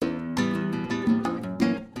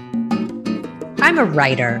I'm a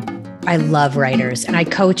writer. I love writers and I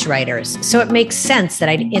coach writers. So it makes sense that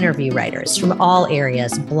I'd interview writers from all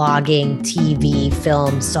areas, blogging, TV,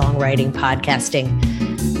 film, songwriting,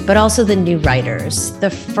 podcasting, but also the new writers, the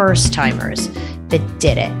first timers that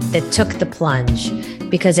did it, that took the plunge,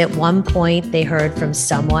 because at one point they heard from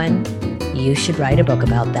someone, you should write a book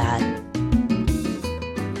about that.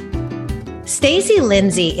 Stacey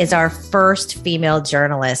Lindsay is our first female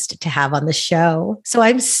journalist to have on the show, so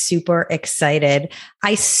I'm super excited.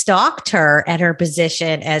 I stalked her at her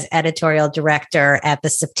position as editorial director at the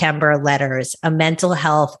September Letters, a mental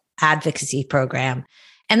health advocacy program.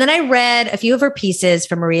 And then I read a few of her pieces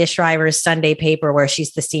from Maria Shriver's Sunday paper, where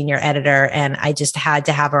she's the senior editor, and I just had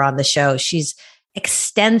to have her on the show. She's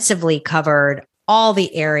extensively covered all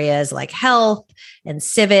the areas like health and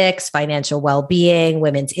civics, financial well-being,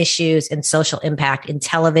 women's issues, and social impact in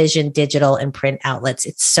television, digital, and print outlets.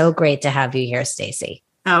 It's so great to have you here, Stacey.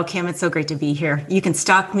 Oh, Kim, it's so great to be here. You can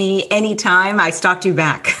stalk me anytime. I stalked you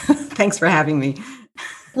back. Thanks for having me.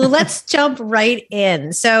 Well, let's jump right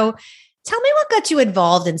in. So tell me what got you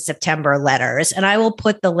involved in September Letters, and I will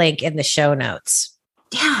put the link in the show notes.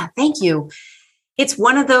 Yeah, thank you. It's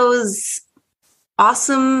one of those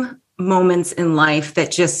awesome moments in life that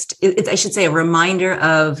just, I should say, a reminder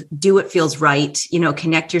of do what feels right,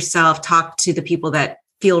 connect yourself, talk to the people that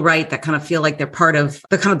feel right, that kind of feel like they're part of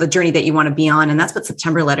the journey that you want to be on. And that's what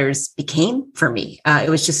September Letters became for me. It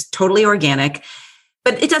was just totally organic,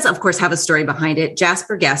 but it does, of course, have a story behind it.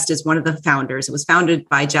 Jasper Guest is one of the founders. It was founded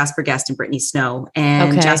by Jasper Guest and Brittany Snow.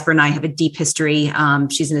 And okay. Jasper and I have a deep history.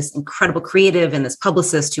 She's this incredible creative and this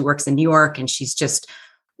publicist who works in New York. And she's just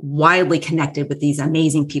widely connected with these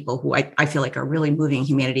amazing people who I feel like are really moving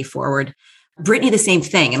humanity forward. Brittany, the same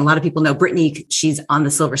thing. And a lot of people know Brittany. She's on the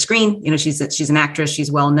silver screen. She's an actress.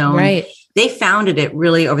 She's well known. Right. They founded it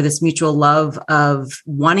really over this mutual love of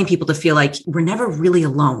wanting people to feel like we're never really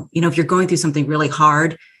alone. If you're going through something really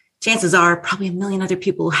hard, chances are probably a million other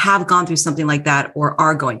people have gone through something like that or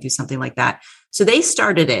are going through something like that. So they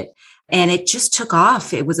started it. And it just took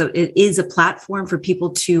off. It is a platform for people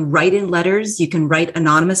to write in letters. You can write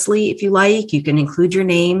anonymously if you like. You can include your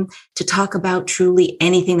name to talk about truly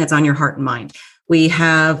anything that's on your heart and mind. We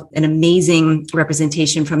have an amazing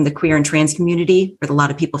representation from the queer and trans community, where a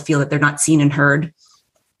lot of people feel that they're not seen and heard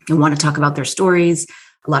and want to talk about their stories.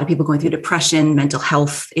 A lot of people going through depression, mental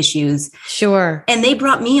health issues. Sure. And they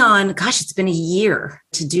brought me on, it's been a year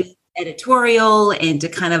to do editorial and to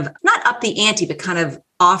kind of not up the ante, but kind of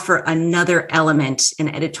offer another element, an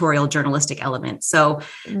editorial journalistic element. So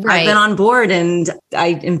right. I've been on board and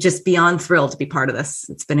I am just beyond thrilled to be part of this.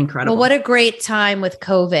 It's been incredible. Well, what a great time with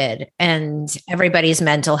COVID and everybody's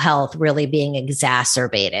mental health really being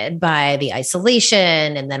exacerbated by the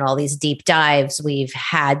isolation and then all these deep dives we've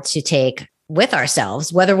had to take with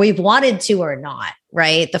ourselves, whether we've wanted to or not,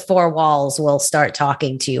 right? The four walls will start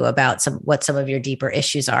talking to you about what some of your deeper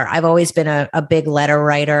issues are. I've always been a big letter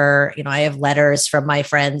writer. I have letters from my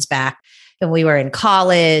friends back when we were in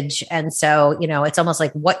college. And so, it's almost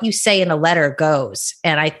like what you say in a letter goes.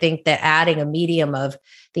 And I think that adding a medium of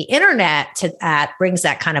the internet to that brings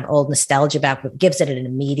that kind of old nostalgia back, but gives it an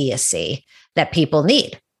immediacy that people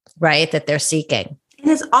need, right? That they're seeking.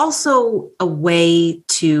 And it's also a way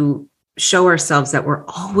to show ourselves that we're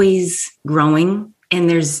always growing and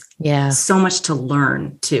there's so much to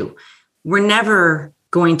learn too. We're never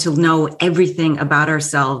going to know everything about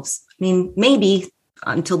ourselves. I mean, maybe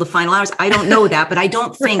until the final hours, I don't know that, but I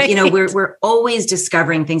don't think, right. We're always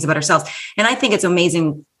discovering things about ourselves. And I think it's an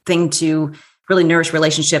amazing thing to really nourish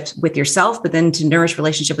relationships with yourself, but then to nourish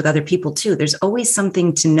relationship with other people too. There's always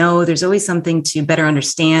something to know. There's always something to better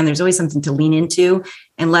understand. There's always something to lean into.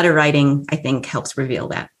 And letter writing, I think, helps reveal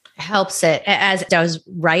that. Helps it, as does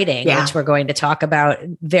writing, which we're going to talk about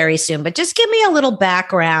very soon. But just give me a little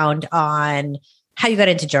background on how you got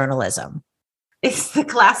into journalism. It's the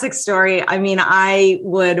classic story. I mean, I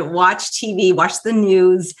would watch TV, watch the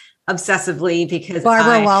news obsessively because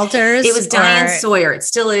Barbara Walters. It was Diane Sawyer. It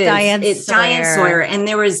still is. Diane Sawyer. And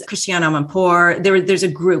there was Christiane Amanpour. There's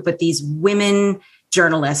a group of these women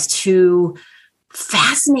journalists who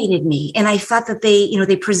fascinated me. And I thought that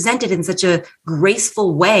they presented in such a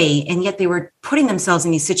graceful way, and yet they were putting themselves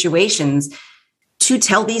in these situations to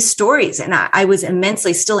tell these stories. And I was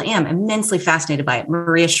still am immensely fascinated by it.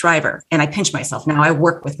 Maria Shriver. And I pinch myself now. I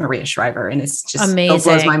work with Maria Shriver and it's just amazing. It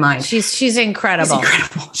blows my mind. She's incredible.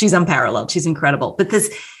 She's unparalleled. She's incredible. But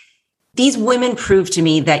these women prove to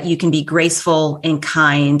me that you can be graceful and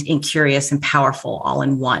kind and curious and powerful all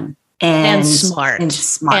in one. And smart.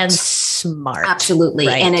 Absolutely.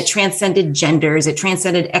 Right. And it transcended genders. It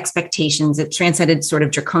transcended expectations. It transcended sort of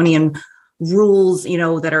draconian rules,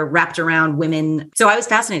 that are wrapped around women. So I was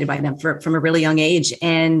fascinated by them from a really young age.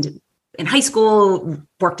 And in high school,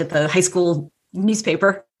 worked at the high school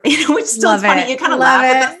newspaper, which still is funny. You kind of laugh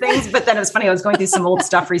at those things, but then it was funny. I was going through some old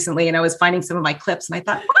stuff recently and I was finding some of my clips and I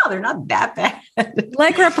thought, wow, they're not that bad.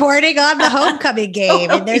 Like reporting on the homecoming game.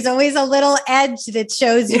 And there's always a little edge that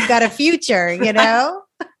shows you've got a future,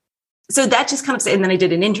 So that just kind of, and then I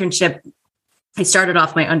did an internship. I started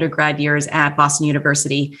off my undergrad years at Boston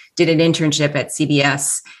University, did an internship at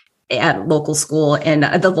CBS at local school and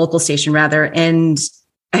the local station rather. And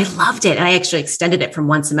I loved it. And I actually extended it from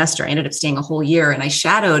one semester. I ended up staying a whole year and I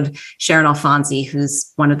shadowed Sharon Alfonsi,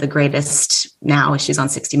 who's one of the greatest now. She's on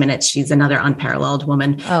 60 Minutes. She's another unparalleled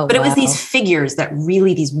woman. Oh, but it was these figures that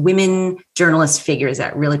really, these women journalist figures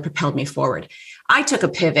that really propelled me forward. I took a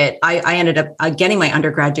pivot. I ended up getting my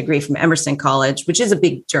undergrad degree from Emerson College, which is a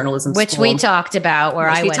big journalism which school. We talked about where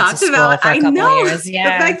I went to school for a I couple know. of years.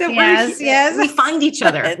 Yes, the fact that we find each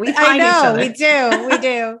other. We find each other. We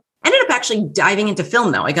do. Ended up actually diving into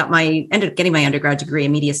film though. Ended up getting my undergrad degree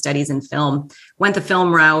in media studies and film, went the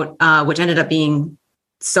film route, which ended up being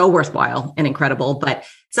so worthwhile and incredible. But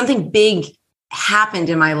something big happened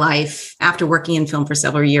in my life after working in film for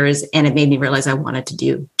several years. And it made me realize I wanted to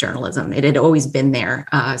do journalism. It had always been there.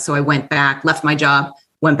 So I went back, left my job,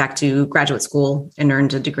 went back to graduate school and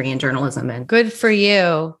earned a degree in journalism. And good for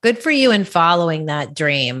you. Good for you in following that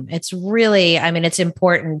dream. It's really, it's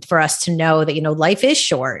important for us to know that, life is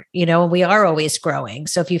short, and we are always growing.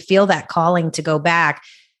 So if you feel that calling to go back,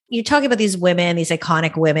 you're talking about these women, these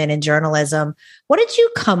iconic women in journalism. What did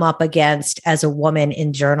you come up against as a woman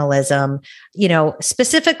in journalism?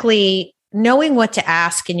 Specifically knowing what to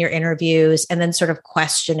ask in your interviews and then sort of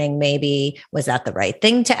questioning maybe, was that the right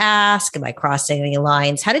thing to ask? Am I crossing any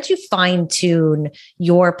lines? How did you fine tune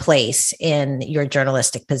your place in your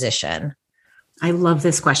journalistic position? I love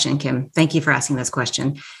this question, Kim. Thank you for asking this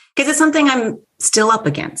question. Because it's something I'm still up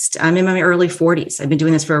against. I'm in my early 40s. I've been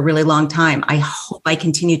doing this for a really long time. I hope I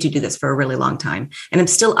continue to do this for a really long time. And I'm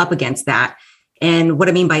still up against that. And what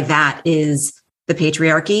I mean by that is the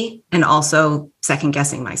patriarchy and also second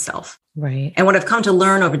guessing myself. Right. And what I've come to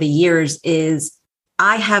learn over the years is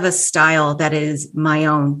I have a style that is my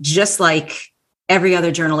own, just like every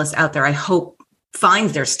other journalist out there, I hope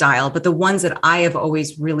finds their style. But the ones that I have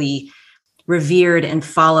always really revered and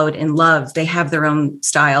followed and loved, they have their own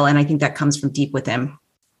style. And I think that comes from deep within.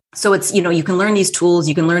 So it's, you can learn these tools,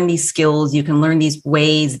 you can learn these skills, you can learn these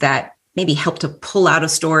ways that maybe help to pull out a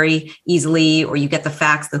story easily, or you get the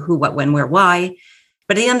facts, the who, what, when, where, why.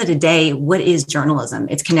 But at the end of the day, what is journalism?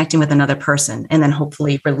 It's connecting with another person and then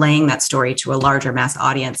hopefully relaying that story to a larger mass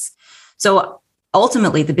audience. So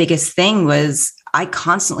ultimately, the biggest thing was I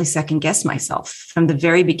constantly second guessed myself from the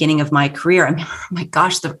very beginning of my career. I mean, oh my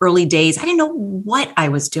gosh, the early days, I didn't know what I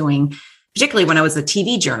was doing, particularly when I was a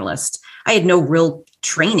TV journalist. I had no real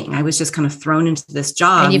training. I was just kind of thrown into this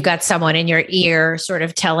job. And you've got someone in your ear sort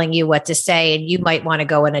of telling you what to say, and you might want to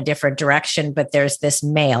go in a different direction, but there's this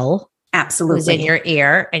male absolutely who's in your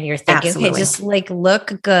ear and you're thinking, absolutely. Okay, just like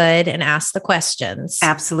look good and ask the questions.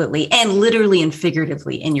 Absolutely. And literally and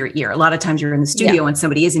figuratively in your ear. A lot of times you're in the studio and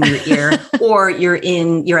somebody is in your ear, or you're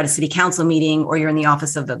at a city council meeting, or you're in the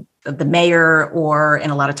office of the mayor,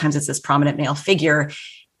 and a lot of times it's this prominent male figure.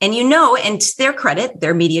 And and to their credit,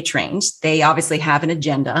 they're media trained. They obviously have an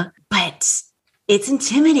agenda, but it's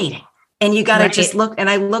intimidating. And you got to just look,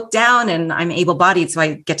 and I look down, and I'm able-bodied, so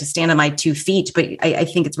I get to stand on my 2 feet. But I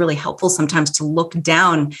think it's really helpful sometimes to look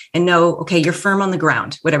down and know, okay, you're firm on the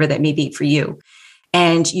ground, whatever that may be for you.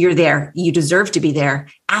 And you're there. You deserve to be there.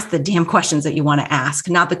 Ask the damn questions that you want to ask,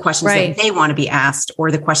 not the questions that they want to be asked,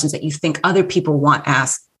 or the questions that you think other people want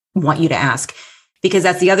you to ask. Because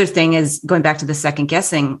that's the other thing, is going back to the second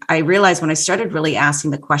guessing. I realized when I started really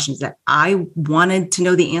asking the questions that I wanted to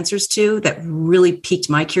know the answers to, that really piqued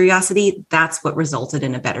my curiosity, that's what resulted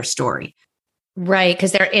in a better story. Right.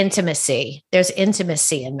 Because there's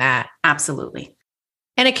intimacy in that. Absolutely.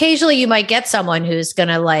 And occasionally you might get someone who's going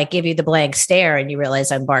to give you the blank stare and you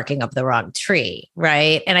realize I'm barking up the wrong tree.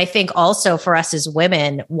 Right. And I think also for us as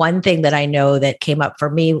women, one thing that I know that came up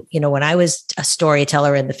for me, when I was a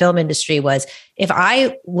storyteller in the film industry, was if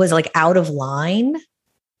I was out of line,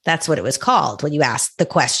 that's what it was called when you ask the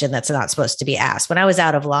question that's not supposed to be asked. When I was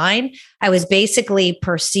out of line, I was basically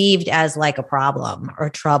perceived as a problem or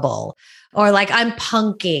trouble, or I'm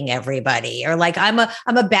punking everybody, or I'm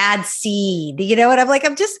a bad seed, and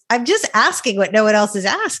I'm just asking what no one else is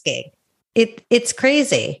asking. It's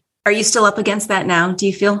crazy. Are you still up against that now? Do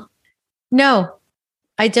you feel? No,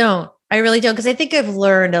 I don't. I really don't. Because I think I've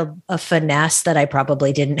learned a finesse that I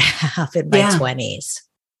probably didn't have in my 20s.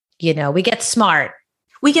 We get smart.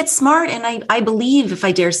 we get smart. And I believe, if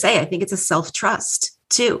I dare say, I think it's a self-trust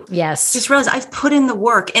too. Yes. Just realize I've put in the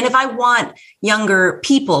work. And if I want younger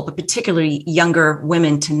people, but particularly younger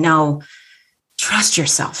women, to know, trust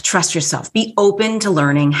yourself, be open to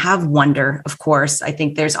learning, have wonder. Of course, I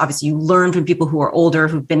think there's obviously, you learn from people who are older,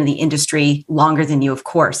 who've been in the industry longer than you, of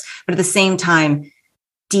course. But at the same time,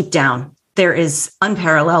 deep down, there is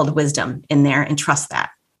unparalleled wisdom in there, and trust that.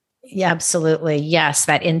 Yeah, absolutely. Yes,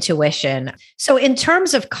 that intuition. So in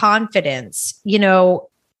terms of confidence,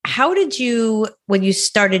 how did you, when you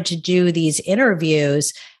started to do these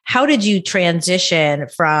interviews, how did you transition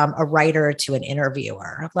from a writer to an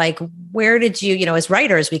interviewer? Like, where did you, as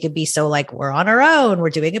writers, we could be so like, we're on our own, we're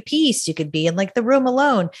doing a piece, you could be in like the room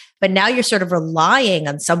alone, but now you're sort of relying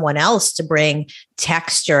on someone else to bring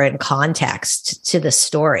texture and context to the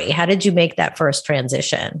story. How did you make that first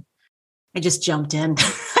transition? I just jumped in.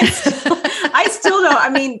 I still don't. I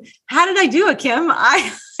mean, how did I do it, Kim?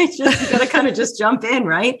 I just got to kind of just jump in,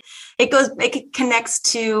 right? It connects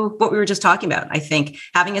to what we were just talking about. I think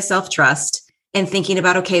having a self-trust and thinking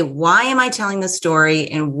about, okay, why am I telling this story?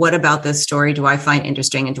 And what about this story do I find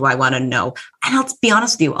interesting? And do I want to know? And I'll be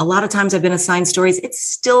honest with you, a lot of times I've been assigned stories. It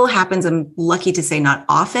still happens. I'm lucky to say not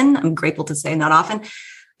often. I'm grateful to say not often,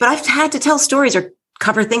 but I've had to tell stories or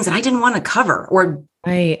cover things that I didn't want to cover, or,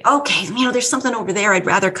 right. Okay, there's something over there I'd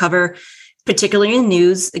rather cover, particularly in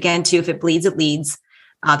news. Again, too, if it bleeds, it leads.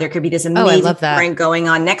 There could be this amazing story going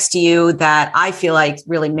on next to you that I feel like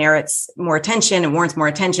really merits more attention and warrants more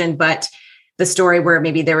attention. But the story where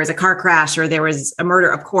maybe there was a car crash or there was a murder,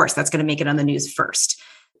 of course, that's going to make it on the news first.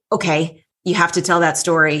 Okay, you have to tell that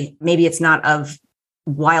story. Maybe it's not of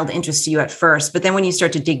wild interest to you at first, but then when you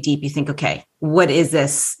start to dig deep, you think, okay, what is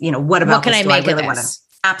this? What about what can this I make of this?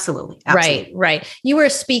 Absolutely. Right. You were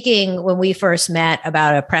speaking when we first met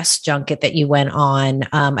about a press junket that you went on.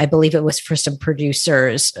 I believe it was for some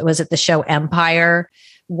producers. Was it the show Empire,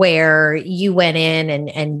 where you went in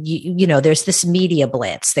and there's this media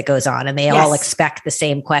blitz that goes on and they all expect the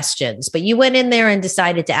same questions, but you went in there and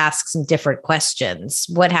decided to ask some different questions.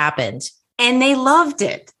 What happened? And they loved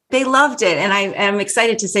it. And I am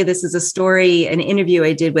excited to say this is a story, an interview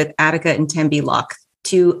I did with Attica and Tembi Locke,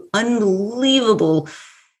 two unbelievable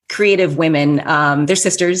creative women. They're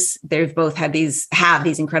sisters. They've both have these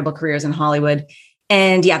incredible careers in Hollywood.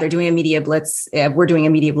 And they're doing a media blitz. We're doing a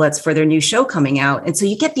media blitz for their new show coming out. And so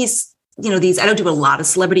you get these, I don't do a lot of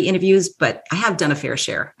celebrity interviews, but I have done a fair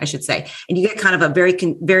share, I should say. And you get kind of a very,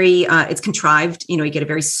 it's contrived. You get a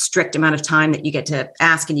very strict amount of time that you get to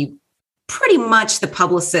ask, and you pretty much, the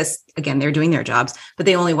publicists, again, they're doing their jobs, but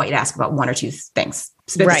they only want you to ask about one or two things,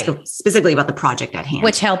 specifically about the project at hand.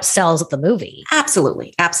 Which helps sell the movie.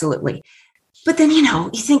 Absolutely. But then,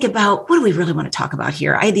 you think about, what do we really want to talk about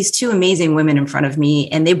here? I had these two amazing women in front of me,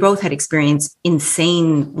 and they both had experienced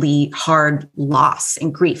insanely hard loss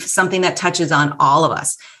and grief, something that touches on all of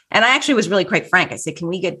us. And I actually was really quite frank. I said, can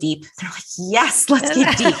we get deep? They're like, yes, let's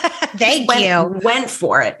get deep. Thank you. Went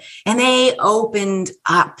for it. And they opened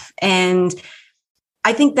up. And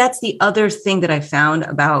I think that's the other thing that I found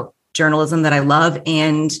about journalism that I love.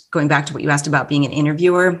 And going back to what you asked about being an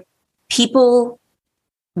interviewer, people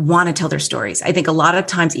want to tell their stories. I think a lot of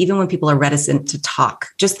times, even when people are reticent to talk,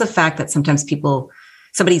 just the fact that sometimes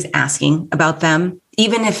somebody's asking about them,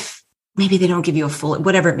 even if maybe they don't give you a full,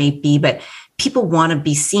 whatever it may be, but people want to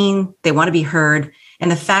be seen, they want to be heard.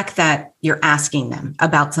 And the fact that you're asking them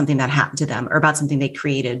about something that happened to them or about something they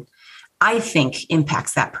created, I think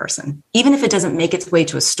impacts that person. Even if it doesn't make its way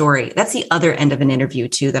to a story, that's the other end of an interview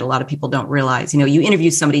too, that a lot of people don't realize. You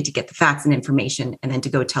interview somebody to get the facts and information and then to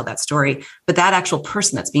go tell that story. But that actual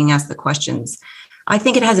person that's being asked the questions, I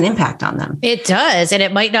think it has an impact on them. It does. And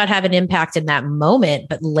it might not have an impact in that moment,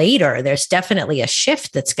 but later there's definitely a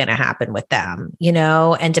shift that's going to happen with them,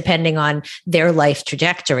 and depending on their life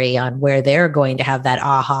trajectory, on where they're going to have that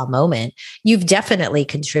aha moment, you've definitely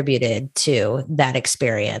contributed to that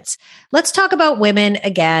experience. Let's talk about women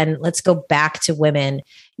again. Let's go back to women.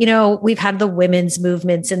 We've had the women's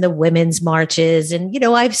movements and the women's marches. And,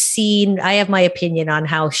 I have my opinion on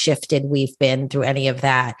how shifted we've been through any of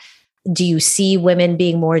that. Do you see women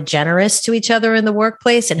being more generous to each other in the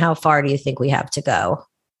workplace? And how far do you think we have to go?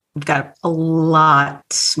 We've got a lot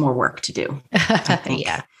more work to do, I think.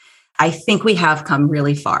 Yeah. I think we have come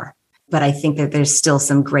really far, but I think that there's still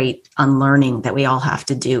some great unlearning that we all have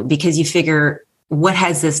to do, because you figure, what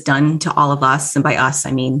has this done to all of us? And by us,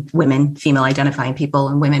 I mean women, female identifying people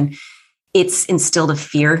and women. It's instilled a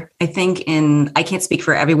fear, I think, I can't speak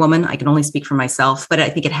for every woman. I can only speak for myself, but I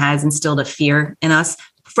think it has instilled a fear in us.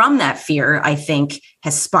 From that fear, I think,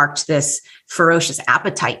 has sparked this ferocious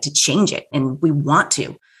appetite to change it. And we want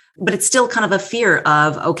to. But it's still kind of a fear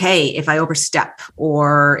of, okay, if I overstep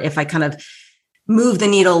or if I kind of move the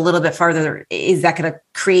needle a little bit farther, is that going to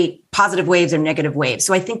create positive waves or negative waves?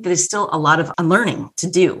 So I think there's still a lot of unlearning to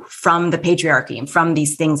do from the patriarchy and from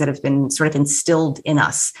these things that have been sort of instilled in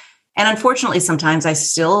us. And unfortunately, sometimes I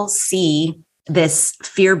still see this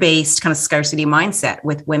fear-based kind of scarcity mindset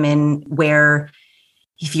with women where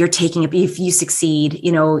if you succeed,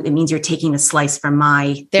 it means you're taking a slice from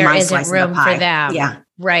my isn't slice room of the pie. for them. Yeah.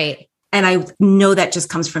 Right. And I know that just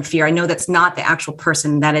comes from fear. I know that's not the actual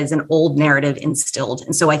person. That is an old narrative instilled.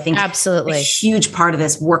 And so I think absolutely a huge part of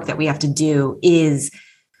this work that we have to do is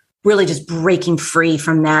really just breaking free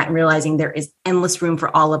from that and realizing there is endless room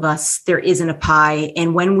for all of us. There isn't a pie.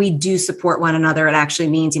 And when we do support one another, it actually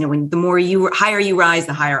means, when the higher you rise,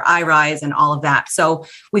 the higher I rise and all of that. So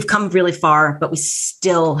we've come really far, but we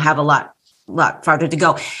still have a lot farther to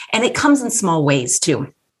go. And it comes in small ways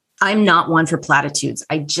too. I'm not one for platitudes.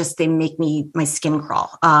 They make my skin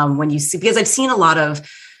crawl. Because I've seen a lot of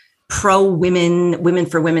women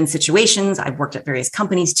for women situations. I've worked at various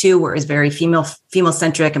companies too, where it's very female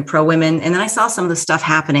centric and pro women. And then I saw some of the stuff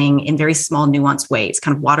happening in very small, nuanced ways,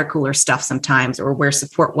 kind of water cooler stuff sometimes, or where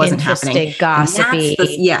support wasn't happening. Gossipy.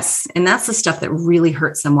 Yes. And that's the stuff that really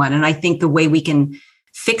hurts someone. And I think the way we can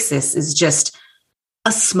fix this is just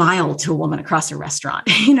a smile to a woman across a restaurant,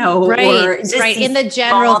 right. In the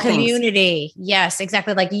general community. Things. Yes,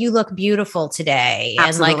 exactly. Like, you look beautiful today.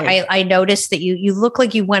 Absolutely. And like, I noticed that you look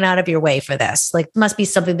like you went out of your way for this. Like, must be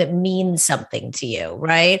something that means something to you.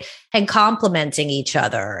 Right. And complimenting each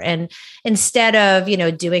other. And instead of,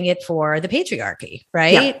 doing it for the patriarchy,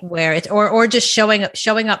 right. Yeah. Where it's, or just showing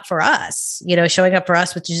up for us,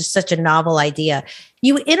 which is just such a novel idea.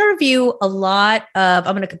 You interview a lot of,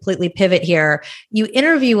 I'm going to completely pivot here. You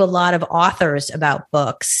interview a lot of authors about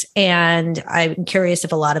books, and I'm curious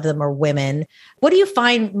if a lot of them are women. What do you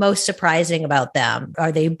find most surprising about them?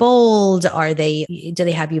 Are they bold? Do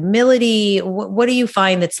they have humility? What do you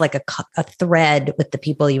find that's like a thread with the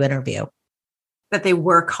people you interview? That they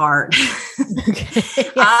work hard.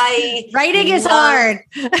 Writing is hard.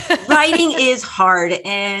 Writing is hard.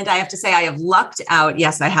 And I have to say, I have lucked out.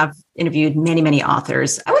 Yes, I have interviewed many, many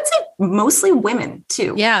authors. I would say mostly women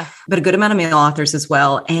too. Yeah. But a good amount of male authors as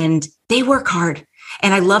well. And they work hard.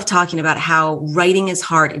 And I love talking about how writing is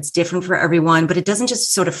hard. It's different for everyone, but it doesn't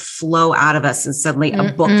just sort of flow out of us and suddenly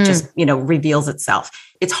a book just, reveals itself.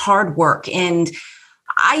 It's hard work. And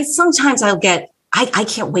I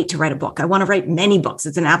can't wait to write a book. I want to write many books.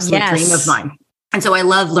 It's an absolute dream of mine. And so I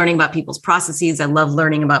love learning about people's processes. I love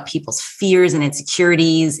learning about people's fears and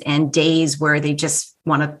insecurities and days where they just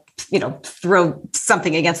want to, throw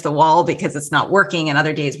something against the wall because it's not working, and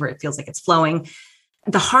other days where it feels like it's flowing.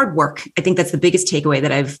 The hard work, I think that's the biggest takeaway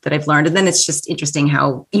that I've learned. And then it's just interesting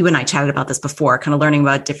how you and I chatted about this before, kind of learning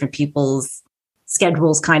about different people's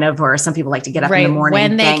schedules, kind of, or some people like to get up in the morning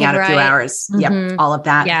and bang out a few hours. Mm-hmm. Yep, all of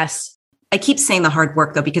that. Yes. I keep saying the hard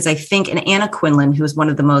work though, because I think, and Anna Quinlan, who is one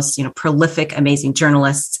of the most, prolific, amazing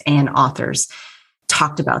journalists and authors,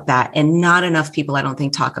 talked about that. And not enough people, I don't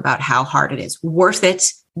think, talk about how hard it is. Worth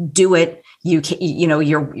it. Do it.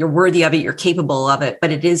 You're worthy of it. You're capable of it,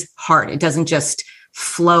 but it is hard. It doesn't just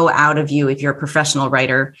flow out of you if you're a professional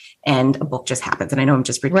writer and a book just happens. And I know I'm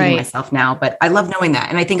just repeating myself now, but I love knowing that.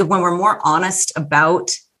 And I think when we're more honest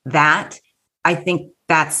about that, I think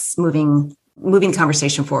that's moving the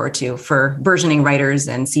conversation forward too, for burgeoning writers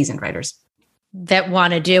and seasoned writers that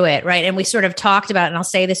want to do it. Right. And we sort of talked about, and I'll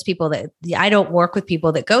say this, people that I don't work with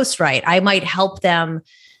people that ghostwrite. I might help them,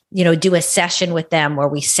 do a session with them where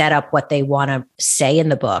we set up what they want to say in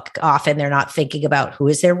the book. Often they're not thinking about who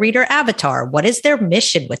is their reader avatar. What is their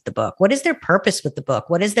mission with the book? What is their purpose with the book?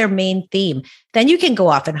 What is their main theme? Then you can go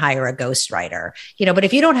off and hire a ghostwriter, but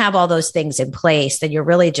if you don't have all those things in place, then you're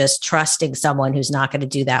really just trusting someone who's not going to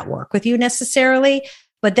do that work with you necessarily.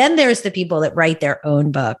 But then there's the people that write their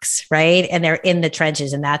own books, right? And they're in the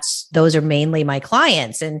trenches, and those are mainly my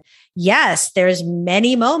clients. And yes, there's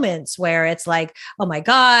many moments where it's like, oh my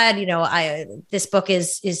God, this book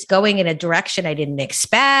is going in a direction I didn't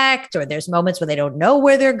expect, or there's moments where they don't know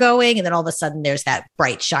where they're going. And then all of a sudden there's that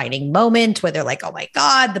bright shining moment where they're like, oh my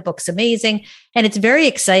God, the book's amazing. And it's very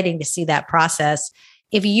exciting to see that process.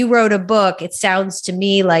 If you wrote a book, it sounds to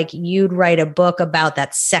me like you'd write a book about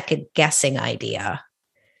that second guessing idea.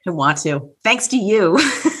 I want to. Thanks to you.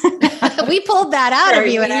 We pulled that out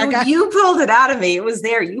of you, Erica. You pulled it out of me. It was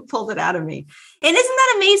there. You pulled it out of me. And isn't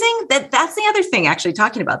that amazing? That's the other thing, actually,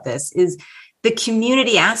 talking about this is the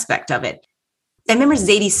community aspect of it. I remember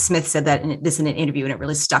Zadie Smith said that in an interview, and it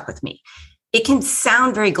really stuck with me. it can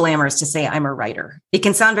sound very glamorous to say I'm a writer. It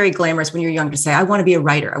can sound very glamorous when you're young to say, I want to be a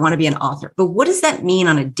writer. I want to be an author. But what does that mean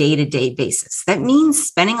on a day-to-day basis? That means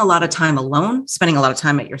spending a lot of time alone, spending a lot of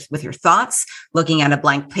time with your thoughts, looking at a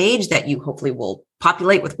blank page that you hopefully will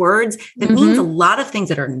populate with words. That means a lot of things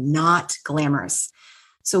that are not glamorous.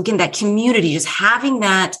 So again, that community, just having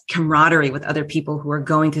that camaraderie with other people who are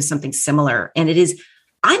going through something similar. And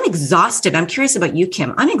I'm exhausted. I'm curious about you,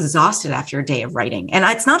 Kim. I'm exhausted after a day of writing. And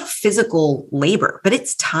it's not physical labor, but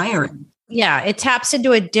it's tiring. Yeah, it taps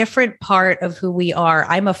into a different part of who we are.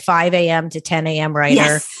 I'm a 5 a.m. to 10 a.m. writer.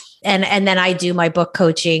 Yes. And then I do my book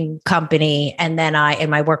coaching company, and then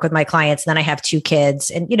I work with my clients. And then I have 2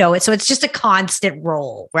 kids, and so it's just a constant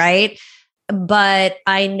roll, right? But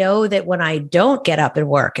I know that when I don't get up and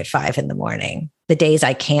work at 5 a.m, the days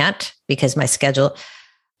I can't because my schedule,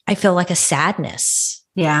 I feel like a sadness.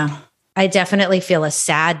 Yeah. I definitely feel a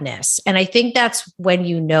sadness. And I think that's when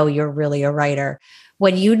you're really a writer.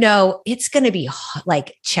 When it's going to be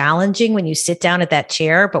like challenging when you sit down at that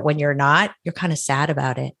chair, but when you're not, you're kind of sad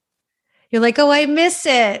about it. You're like, oh, I miss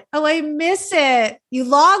it. Oh, I miss it. You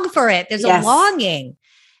long for it. There's a longing.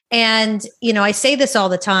 And, I say this all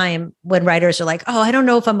the time when writers are like, oh, I don't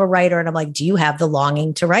know if I'm a writer. And I'm like, do you have the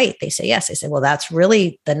longing to write? They say, yes. I say, well, that's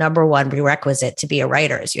really the number one prerequisite to be a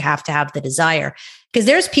writer is you have to have the desire. Because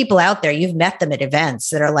there's people out there, you've met them at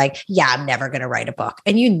events that are like, yeah, I'm never going to write a book.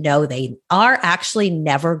 And they are actually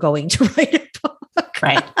never going to write a book.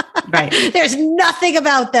 Right. There's nothing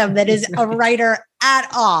about them that is a writer at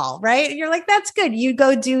all. Right. And you're like, that's good. You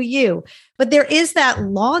go do you. But there is that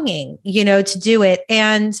longing, to do it.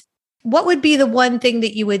 And what would be the one thing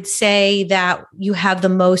that you would say that you have the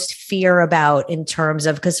most fear about in terms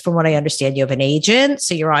of, because from what I understand, you have an agent,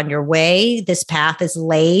 so you're on your way. This path is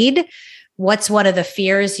laid. What's one of the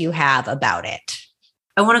fears you have about it?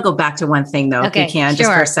 I want to go back to one thing though, if you can,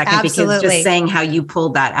 just for a second, absolutely. Because just saying how you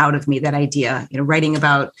pulled that out of me, that idea, writing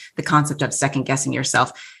about the concept of second guessing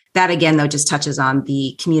yourself. That again, though, just touches on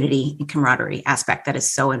the community and camaraderie aspect that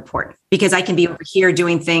is so important, because I can be over here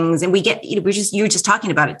doing things and you're just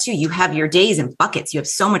talking about it too. You have your days in buckets. You have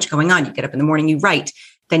so much going on. You get up in the morning, you write,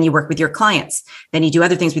 then you work with your clients, then you do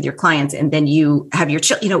other things with your clients, and then you have your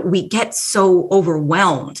children. We get so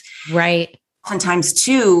overwhelmed. Right. Oftentimes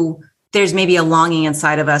too, there's maybe a longing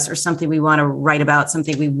inside of us or something we want to write about,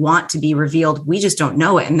 something we want to be revealed. We just don't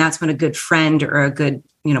know it. And that's when a good friend or a good,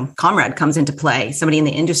 comrade comes into play, somebody in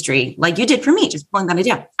the industry, like you did for me, just pulling that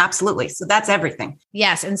idea. Absolutely. So that's everything.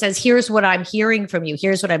 Yes. And says, here's what I'm hearing from you.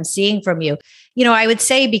 Here's what I'm seeing from you. I would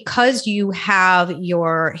say because you have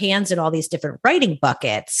your hands in all these different writing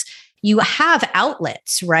buckets, you have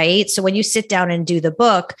outlets, right? So when you sit down and do the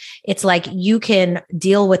book, it's like you can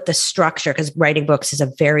deal with the structure, because writing books is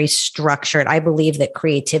a very structured. I believe that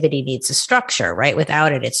creativity needs a structure, right?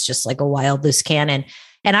 Without it, it's just like a wild loose cannon.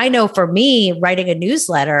 And I know for me, writing a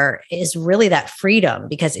newsletter is really that freedom,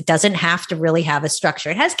 because it doesn't have to really have a structure.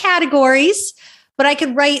 It has categories, but I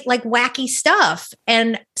could write like wacky stuff.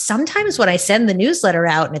 And sometimes when I send the newsletter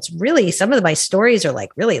out, and it's really, some of my stories are like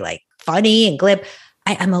really like funny and glib,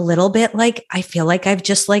 I'm a little bit like, I feel like I've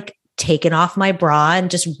just like taken off my bra and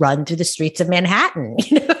just run through the streets of Manhattan,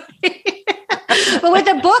 But with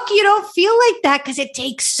a book, you don't feel like that because it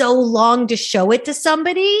takes so long to show it to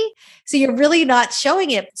somebody. So you're really not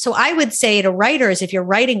showing it. So I would say to writers, if you're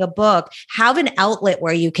writing a book, have an outlet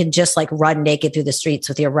where you can just like run naked through the streets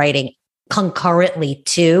with your writing concurrently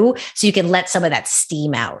too, so you can let some of that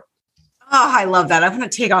steam out. Oh, I love that. I'm going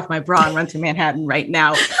to take off my bra and run through Manhattan right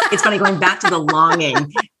now. It's funny, going back to the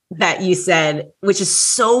longing that you said, which is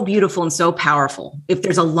so beautiful and so powerful. If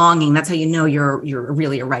there's a longing, that's how you know you're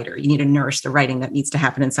really a writer. You need to nourish the writing that needs to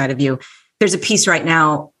happen inside of you. There's a piece right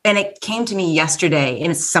now, and it came to me yesterday,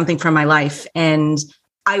 and it's something from my life. And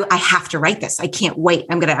I have to write this. I can't wait.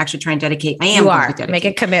 I'm going to actually try and dedicate. I am going to dedicate make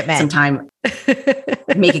a commitment sometime.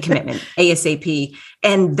 Make a commitment ASAP.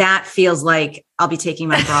 And that feels like I'll be taking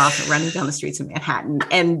my bra off and running down the streets of Manhattan.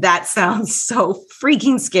 And that sounds so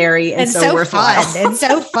freaking scary and so worthwhile. Fun. And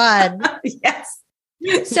so fun. Yes.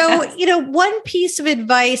 So, one piece of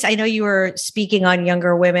advice, I know you were speaking on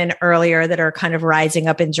younger women earlier that are kind of rising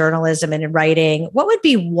up in journalism and in writing. What would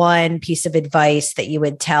be one piece of advice that you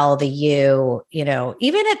would tell you,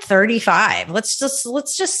 even at 35, let's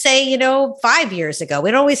just say, 5 years ago, we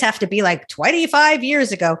don't always have to be like 25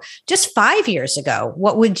 years ago, just 5 years ago.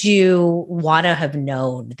 What would you want to have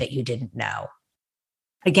known that you didn't know?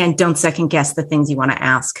 Again, don't second guess the things you want to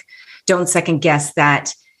ask. Don't second guess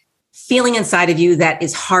that feeling inside of you that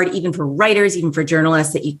is hard, even for writers, even for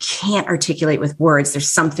journalists, that you can't articulate with words.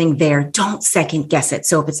 There's something there. Don't second guess it.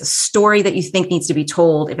 So if it's a story that you think needs to be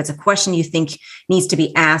told, if it's a question you think needs to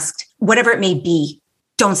be asked, whatever it may be,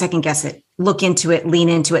 don't second guess it. Look into it, lean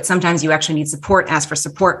into it. Sometimes you actually need support, ask for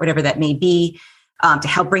support, whatever that may be, to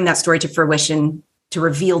help bring that story to fruition, to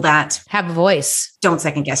reveal that. Have a voice. Don't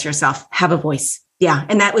second guess yourself. Have a voice. Yeah.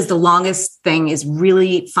 And that was the longest thing, is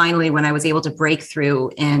really finally when I was able to break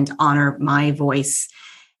through and honor my voice.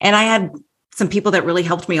 And I had some people that really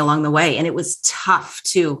helped me along the way. And it was tough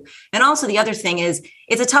too. And also the other thing is,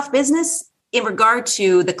 it's a tough business in regard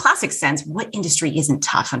to the classic sense. What industry isn't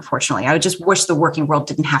tough? Unfortunately, I would just wish the working world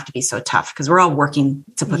didn't have to be so tough, because we're all working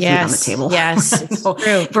to put food on the table. Yes. It's so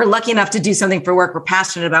true. If we're lucky enough to do something for work we're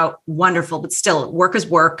passionate about, wonderful. But still, work is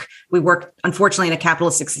work. We work, unfortunately, in a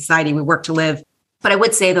capitalistic society. We work to live. But I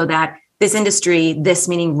would say, though, that this industry, this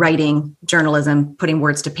meaning writing, journalism, putting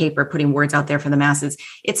words to paper, putting words out there for the masses,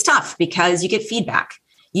 it's tough because you get feedback.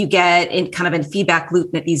 You get in kind of a feedback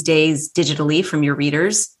loop these days digitally from your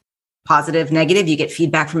readers, positive, negative. You get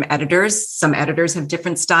feedback from editors. Some editors have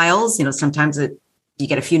different styles. Sometimes you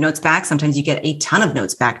get a few notes back. Sometimes you get a ton of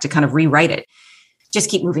notes back to kind of rewrite it. Just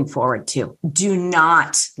keep moving forward too. Do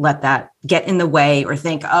not let that get in the way or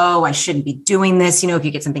think, oh, I shouldn't be doing this. If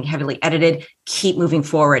you get something heavily edited, keep moving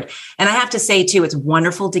forward. And I have to say too, it's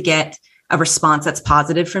wonderful to get a response that's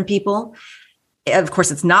positive from people. Of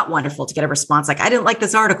course, it's not wonderful to get a response like, I didn't like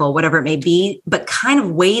this article, whatever it may be, but kind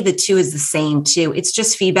of weigh the two is the same too. It's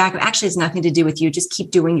just feedback. It actually has nothing to do with you. Just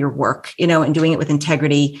keep doing your work, and doing it with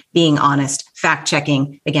integrity, being honest, fact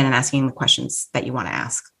checking, again, and asking the questions that you want to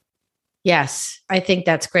ask. Yes, I think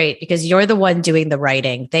that's great, because you're the one doing the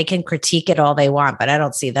writing. They can critique it all they want, but I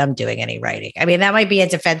don't see them doing any writing. I mean, that might be a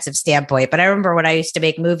defensive standpoint, but I remember when I used to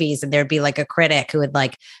make movies and there'd be like a critic who would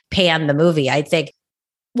like pan the movie. I'd think,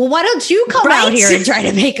 well, why don't you come out here and try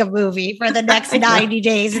to make a movie for the next 90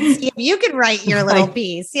 days and see if you can write your little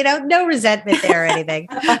piece, no resentment there or anything.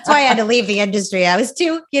 That's why I had to leave the industry. I was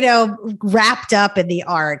too, wrapped up in the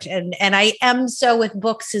art, and I am so with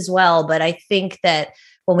books as well. But I think that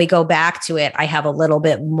when we go back to it, I have a little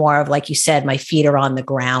bit more of, like you said, my feet are on the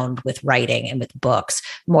ground with writing and with books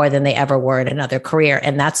more than they ever were in another career.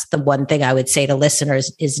 And that's the one thing I would say to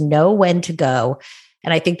listeners is know when to go.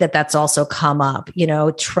 And I think that that's also come up,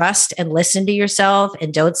 trust and listen to yourself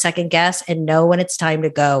and don't second guess, and know when it's time to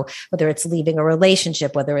go, whether it's leaving a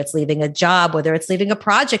relationship, whether it's leaving a job, whether it's leaving a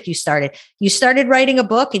project you started. You started writing a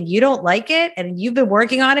book and you don't like it and you've been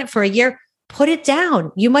working on it for a year. Put it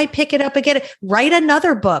down. You might pick it up again. Write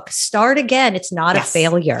another book. Start again. It's not a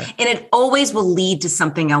failure. And it always will lead to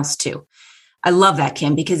something else too. I love that,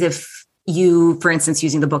 Kim, because if you, for instance,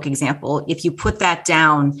 using the book example, if you put that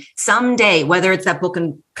down someday, whether it's that book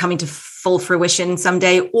and coming to full fruition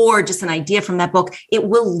someday, or just an idea from that book, it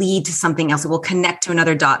will lead to something else. It will connect to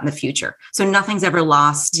another dot in the future. So nothing's ever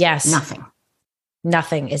lost. Yes. Nothing.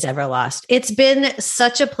 Nothing is ever lost. It's been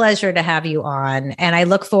such a pleasure to have you on. And I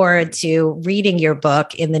look forward to reading your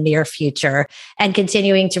book in the near future and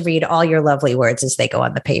continuing to read all your lovely words as they go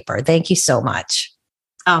on the paper. Thank you so much.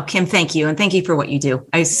 Oh, Kim, thank you. And thank you for what you do.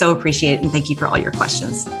 I so appreciate it. And thank you for all your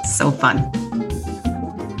questions. So fun.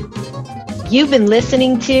 You've been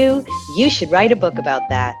listening to You Should Write a Book About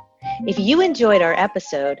That. If you enjoyed our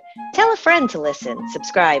episode, tell a friend to listen,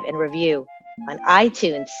 subscribe, and review on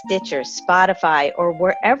iTunes, Stitcher, Spotify, or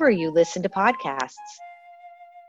wherever you listen to podcasts.